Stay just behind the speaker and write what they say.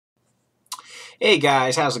Hey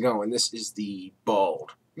guys, how's it going? This is the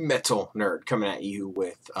Bald Metal Nerd coming at you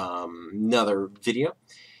with another video.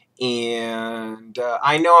 And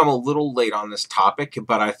I know I'm a little late on this topic,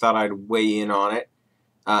 but I thought I'd weigh in on it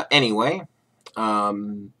anyway.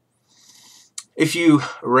 Um, if you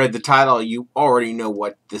read the title, you already know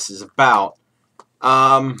what this is about.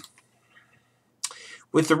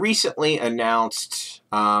 With the recently announced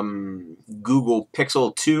Google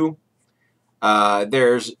Pixel 2,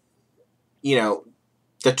 there's,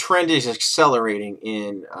 the trend is accelerating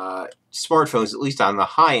in smartphones, at least on the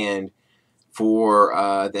high end,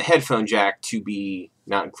 for the headphone jack to be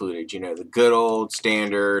not included. The good old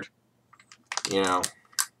standard, you know,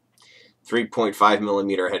 3.5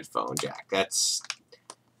 millimeter headphone jack. That's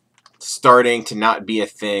starting to not be a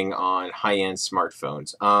thing on high-end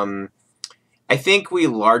smartphones. I think we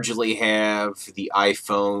largely have the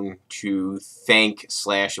iPhone to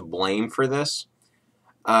thank/blame for this,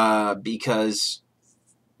 because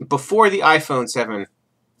before the iPhone 7,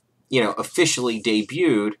 officially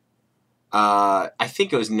debuted, I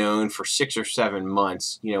think it was known for 6 or 7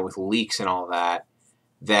 months, with leaks and all that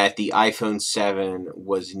the iPhone 7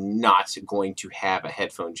 was not going to have a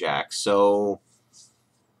headphone jack. So,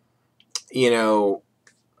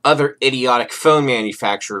 other idiotic phone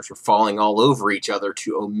manufacturers were falling all over each other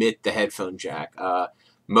to omit the headphone jack.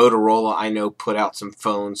 Motorola, I know, put out some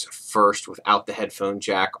phones first without the headphone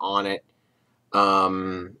jack on it.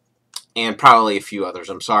 And probably a few others.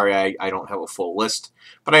 I'm sorry, I don't have a full list.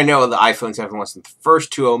 But I know the iPhone 7 wasn't the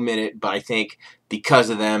first to omit it, but I think because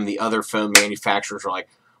of them, the other phone manufacturers are like,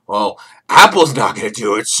 well, Apple's not going to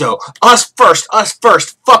do it, so us first,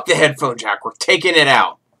 fuck the headphone jack, we're taking it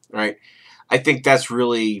out, right? I think that's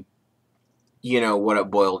really, what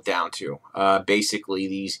it boiled down to. Basically,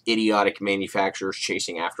 these idiotic manufacturers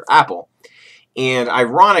chasing after Apple. And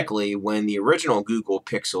ironically, when the original Google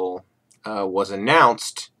Pixel was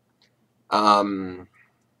announced, they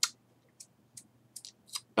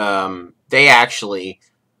actually,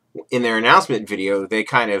 in their announcement video, they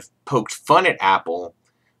kind of poked fun at Apple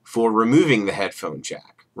for removing the headphone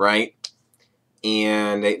jack, right?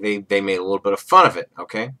 And they made a little bit of fun of it,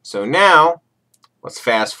 okay? So now, let's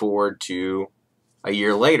fast forward to a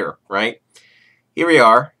year later, right? Here we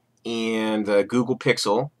are, and the Google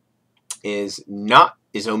Pixel is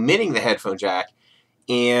omitting the headphone jack,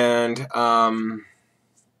 and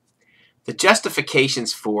the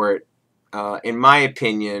justifications for it, in my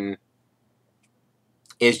opinion,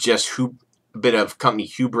 is just a bit of company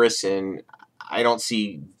hubris, and I don't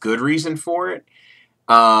see good reason for it.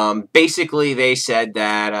 Basically, they said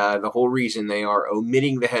that the whole reason they are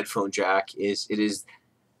omitting the headphone jack is it is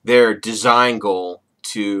their design goal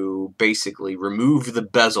to basically remove the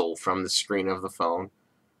bezel from the screen of the phone.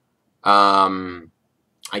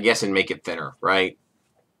 I guess, and make it thinner, right?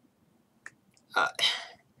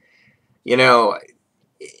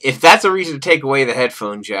 If that's a reason to take away the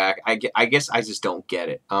headphone jack, I guess I just don't get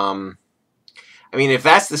it. If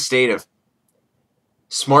that's the state of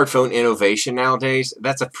smartphone innovation nowadays,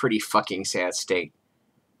 that's a pretty fucking sad state.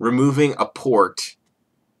 Removing a port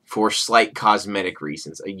for slight cosmetic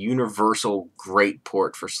reasons. A universal great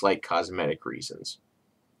port for slight cosmetic reasons.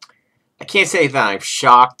 I can't say that I'm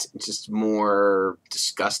shocked, just more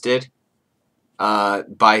disgusted by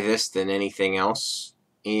this than anything else.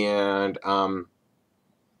 And,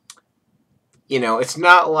 it's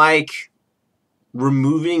not like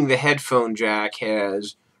removing the headphone jack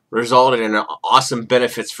has resulted in awesome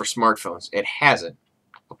benefits for smartphones. It hasn't,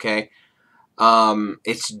 okay?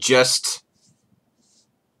 It's just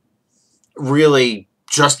really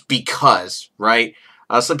just because, right?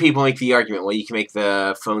 Some people make the argument, well, you can make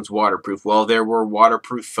the phones waterproof. Well, there were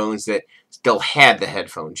waterproof phones that still had the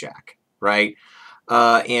headphone jack, right?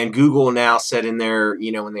 And Google now said in their,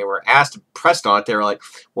 when they were pressed on it, they were like,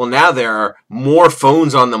 well, now there are more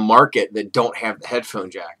phones on the market that don't have the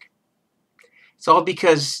headphone jack. It's all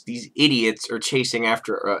because these idiots are chasing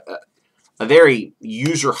after a very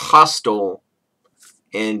user-hostile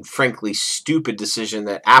and, frankly, stupid decision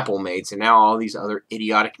that Apple made. So now all these other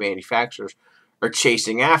idiotic manufacturers are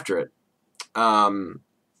chasing after it.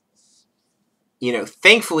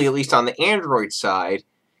 Thankfully, at least on the Android side,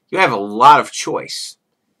 you have a lot of choice.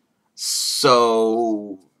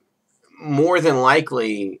 So, more than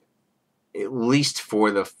likely, at least for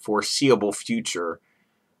the foreseeable future,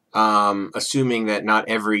 assuming that not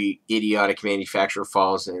every idiotic manufacturer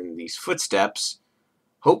follows in these footsteps,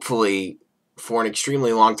 hopefully, for an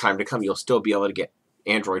extremely long time to come, you'll still be able to get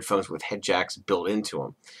Android phones with head jacks built into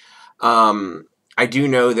them. I do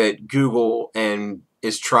know that Google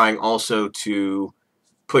is trying also to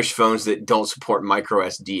push phones that don't support micro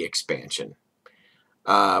SD expansion,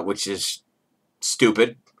 which is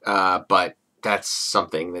stupid, but that's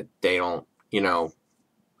something that they don't,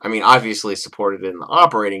 I mean, obviously supported in the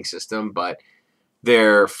operating system, but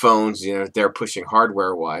their phones, they're pushing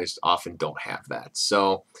hardware-wise, often don't have that.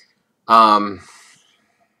 So,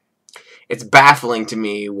 it's baffling to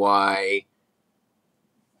me why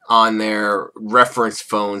on their reference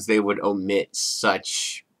phones they would omit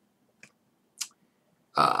such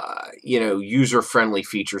user-friendly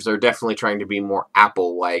features. They're definitely trying to be more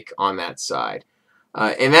Apple-like on that side.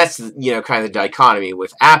 And that's, kind of the dichotomy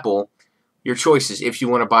with Apple. Your choices. If you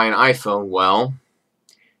want to buy an iPhone, well,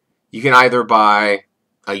 you can either buy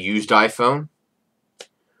a used iPhone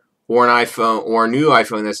or an iPhone or a new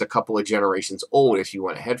iPhone that's a couple of generations old if you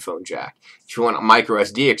want a headphone jack. If you want a micro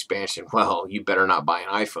SD expansion, well, you better not buy an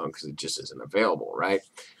iPhone because it just isn't available, right?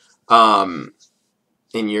 And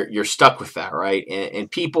you're stuck with that, right? And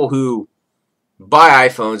people who buy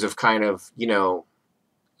iPhones have kind of,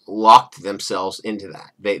 locked themselves into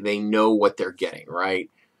that. They know what they're getting, right?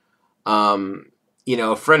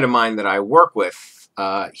 A friend of mine that I work with,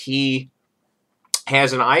 he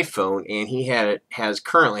has an iPhone, and he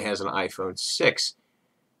currently has an iPhone 6,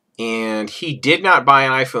 and he did not buy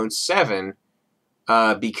an iPhone 7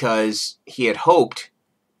 because he had hoped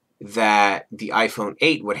that the iPhone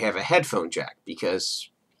 8 would have a headphone jack because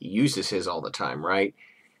he uses his all the time, right?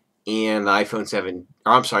 And the iPhone 7,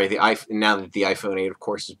 or I'm sorry, now that the iPhone 8, of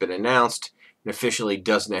course, has been announced and officially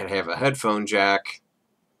does not have a headphone jack,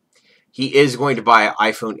 he is going to buy an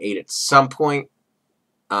iPhone 8 at some point,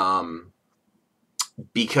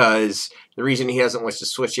 because the reason he doesn't want to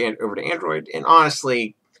switch over to Android, and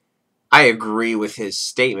honestly, I agree with his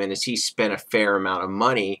statement, is he spent a fair amount of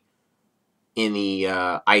money in the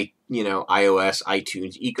iOS,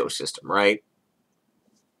 iTunes ecosystem, right?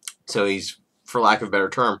 So he's, for lack of a better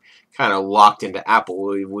term, kind of locked into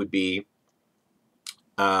Apple. It would be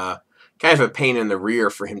kind of a pain in the rear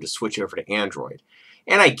for him to switch over to Android.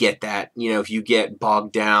 And I get that. If you get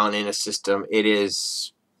bogged down in a system, it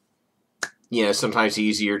is, sometimes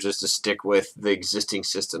easier just to stick with the existing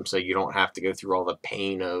system so you don't have to go through all the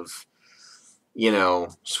pain of,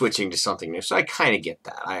 switching to something new. So I kind of get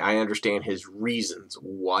that. I understand his reasons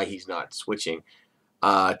why he's not switching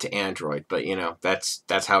to Android, but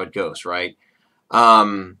that's how it goes, right?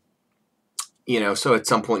 So at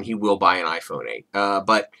some point he will buy an iPhone 8.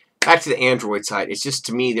 But back to the Android side, it's just,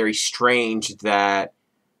 to me, very strange that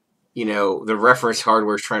the reference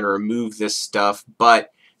hardware is trying to remove this stuff,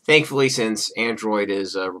 but thankfully, since Android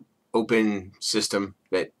is a open system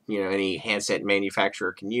that any handset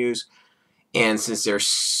manufacturer can use, and since there's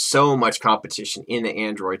so much competition in the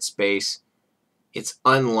Android space, it's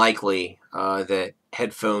unlikely that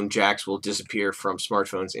headphone jacks will disappear from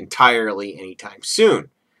smartphones entirely anytime soon.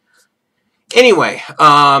 Anyway,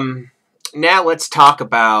 now let's talk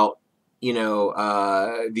about,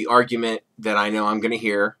 the argument that I know I'm going to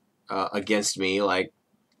hear against me, like,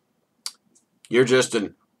 you're just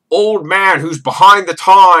an old man who's behind the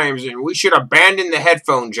times and we should abandon the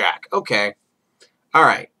headphone jack. Okay. All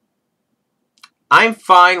right. I'm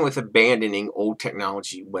fine with abandoning old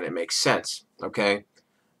technology when it makes sense, okay?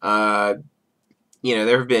 There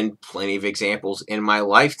have been plenty of examples in my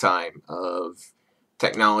lifetime of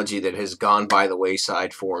technology that has gone by the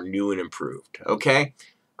wayside for new and improved, okay?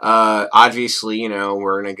 Obviously,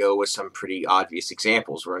 we're going to go with some pretty obvious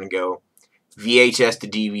examples. We're going to go VHS to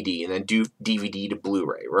DVD and then do DVD to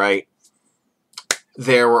Blu-ray, right?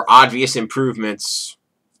 There were obvious improvements,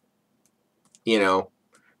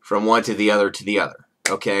 from one to the other,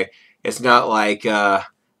 okay? It's not like I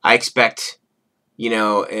expect,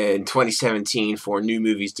 in 2017 for new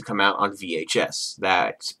movies to come out on VHS.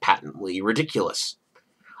 That's patently ridiculous.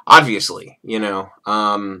 Obviously,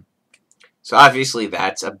 so obviously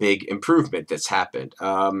that's a big improvement that's happened.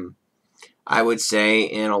 I would say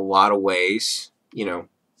in a lot of ways,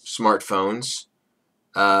 smartphones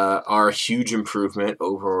are a huge improvement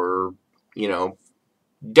over,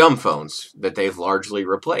 dumb phones that they've largely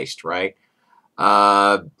replaced, right?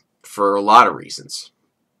 For a lot of reasons.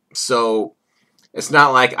 So it's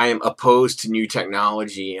not like I am opposed to new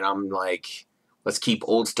technology and I'm like, let's keep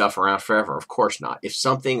old stuff around forever. Of course not. If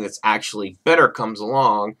something that's actually better comes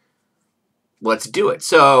along, let's do it.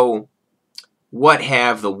 So what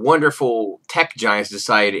have the wonderful tech giants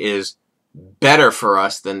decided is better for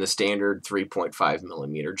us than the standard 3.5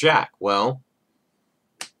 millimeter jack? Well,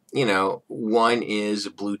 one is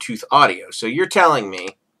Bluetooth audio. So you're telling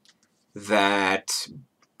me that,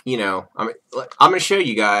 I'm going to show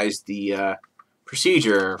you guys the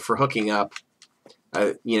procedure for hooking up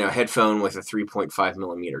a, headphone with a 3.5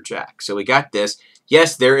 millimeter jack. So we got this.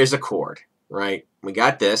 Yes, there is a cord, right? We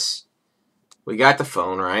got this. We got the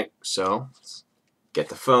phone, right? So Get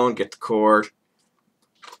the phone, get the cord.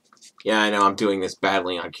 Yeah, I know I'm doing this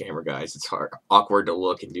badly on camera, guys. It's awkward to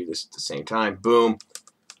look and do this at the same time. Boom.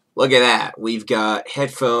 Look at that. We've got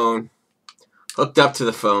headphone hooked up to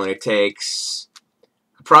the phone. It takes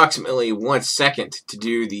approximately 1 second to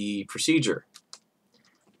do the procedure.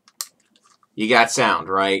 You got sound,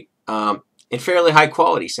 right? And fairly high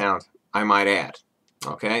quality sound, I might add.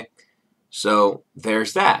 Okay? So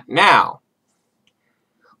there's that. Now,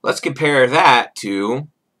 let's compare that to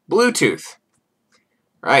Bluetooth.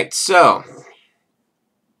 Right, so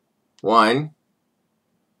one,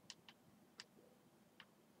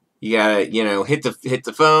 you gotta, hit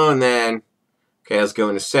the phone, then okay, let's go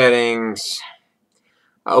into settings.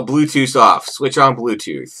 Oh, Bluetooth's off. Switch on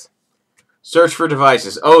Bluetooth. Search for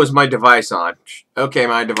devices. Oh, is my device on? Okay,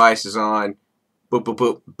 my device is on. Boop, boop,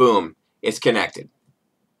 boop, boom. It's connected.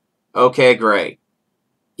 Okay, great.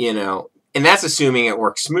 And that's assuming it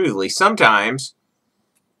works smoothly. Sometimes,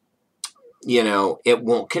 it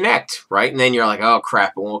won't connect, right? And then you're like, oh,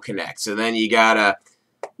 crap, it won't connect. So then you gotta,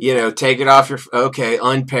 take it off your, okay,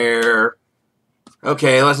 unpair.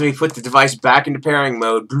 Okay, let me put the device back into pairing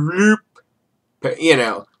mode.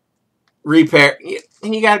 Repair.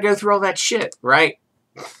 And you gotta go through all that shit, right?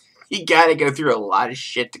 You gotta go through a lot of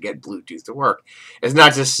shit to get Bluetooth to work. It's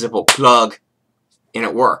not just a simple plug and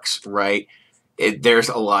it works, right? There's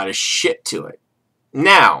a lot of shit to it.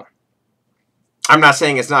 Now, I'm not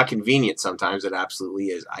saying it's not convenient sometimes. It absolutely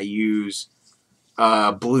is. I use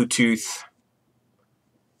Bluetooth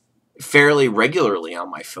fairly regularly on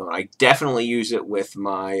my phone. I definitely use it with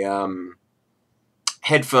my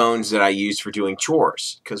headphones that I use for doing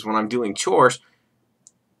chores. Because when I'm doing chores,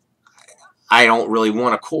 I don't really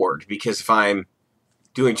want a cord. Because if I'm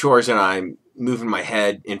doing chores and I'm moving my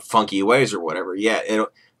head in funky ways or whatever, yeah,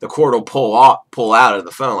 the cord will pull out of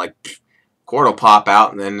the phone, like cord will pop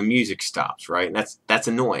out, and then the music stops, right? And that's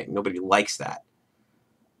annoying. Nobody likes that,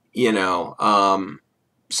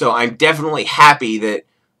 So I'm definitely happy that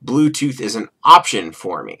Bluetooth is an option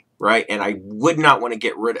for me, right? And I would not want to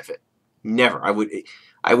get rid of it. Never.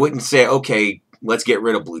 I wouldn't say, okay, let's get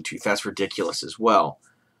rid of Bluetooth. That's ridiculous as well.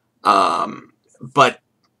 But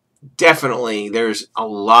definitely, there's a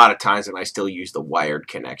lot of times that I still use the wired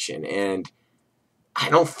connection, and I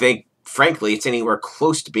don't think, frankly, it's anywhere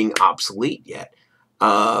close to being obsolete yet.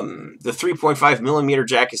 The 3.5 millimeter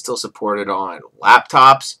jack is still supported on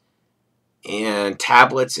laptops and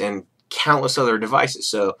tablets and countless other devices.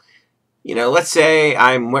 So, let's say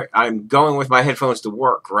I'm going with my headphones to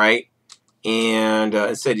work, right? And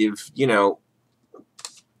instead of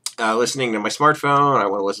listening to my smartphone, I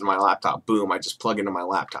want to listen to my laptop. Boom! I just plug into my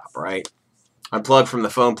laptop, right? I plug from the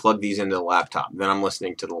phone, plug these into the laptop. Then I'm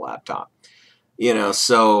listening to the laptop.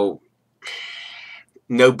 So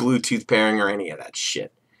no Bluetooth pairing or any of that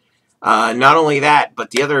shit. Not only that, but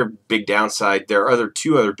the other big downside, there are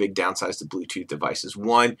two other big downsides to Bluetooth devices.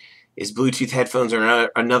 One is Bluetooth headphones are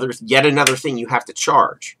yet another thing you have to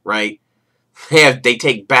charge, right? They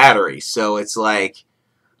take batteries, so it's like,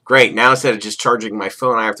 great, now instead of just charging my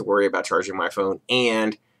phone, I have to worry about charging my phone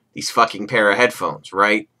and these fucking pair of headphones,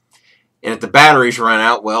 right? And if the batteries run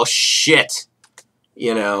out, well, shit.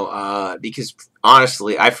 Because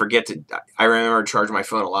honestly, I remember to charge my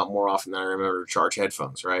phone a lot more often than I remember to charge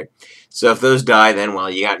headphones, right? So if those die, then, well,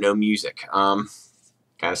 you got no music. Kind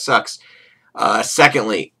of sucks.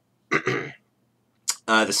 Secondly,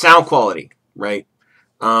 the sound quality, right?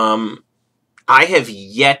 I have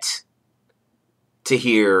yet to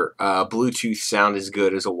hear Bluetooth sound as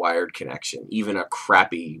good as a wired connection, even a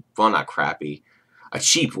crappy, well, not crappy, a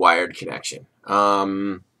cheap wired connection.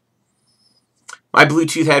 My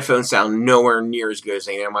Bluetooth headphones sound nowhere near as good as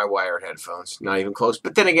any of my wired headphones. Not even close.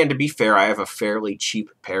 But then again, to be fair, I have a fairly cheap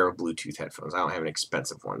pair of Bluetooth headphones. I don't have an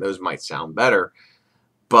expensive one. Those might sound better.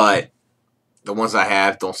 But the ones I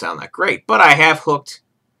have don't sound that great. But I have hooked,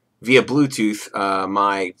 via Bluetooth,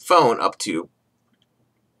 my phone up to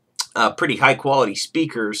pretty high-quality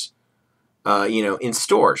speakers, in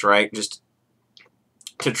stores, right? Just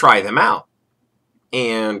to try them out.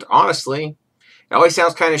 And honestly, it always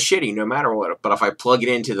sounds kind of shitty no matter what, but if I plug it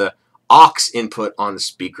into the aux input on the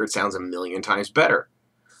speaker, it sounds a million times better.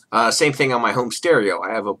 Same thing on my home stereo.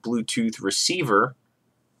 I have a Bluetooth receiver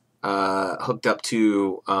hooked up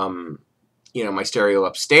to, my stereo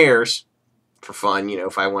upstairs for fun,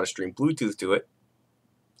 if I want to stream Bluetooth to it.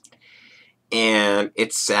 And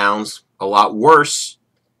it sounds a lot worse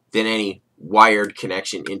than any wired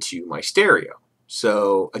connection into my stereo.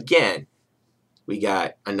 So, again, we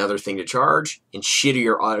got another thing to charge and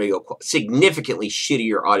significantly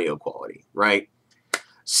shittier audio quality, right?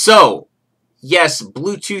 So, yes,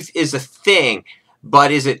 Bluetooth is a thing,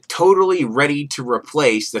 But is it totally ready to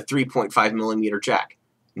replace the 3.5 millimeter jack?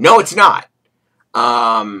 No, it's not.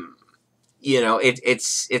 You know,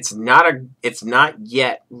 it's not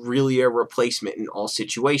yet really a replacement in all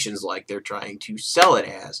situations like they're trying to sell it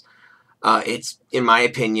as. It's, in my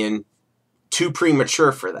opinion, too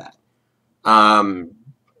premature for that.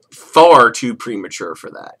 Far too premature for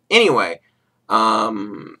that. Anyway,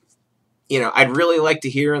 you know, I'd really like to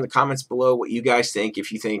hear in the comments below what you guys think.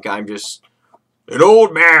 If you think I'm just an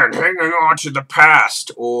old man hanging on to the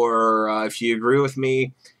past, or if you agree with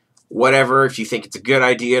me, whatever. If you think it's a good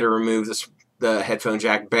idea to remove the headphone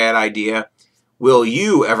jack, bad idea. Will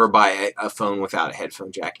you ever buy a phone without a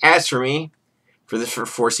headphone jack? As for me, for the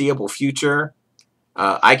foreseeable future,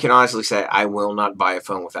 I can honestly say I will not buy a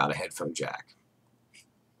phone without a headphone jack.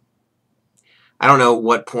 I don't know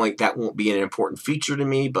what point that won't be an important feature to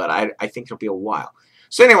me, but I think it'll be a while.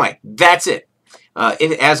 So anyway, that's it.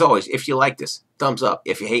 As always, if you like this, thumbs up.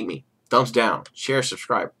 If you hate me, thumbs down. Share,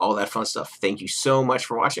 subscribe, all that fun stuff. Thank you so much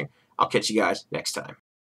for watching. I'll catch you guys next time.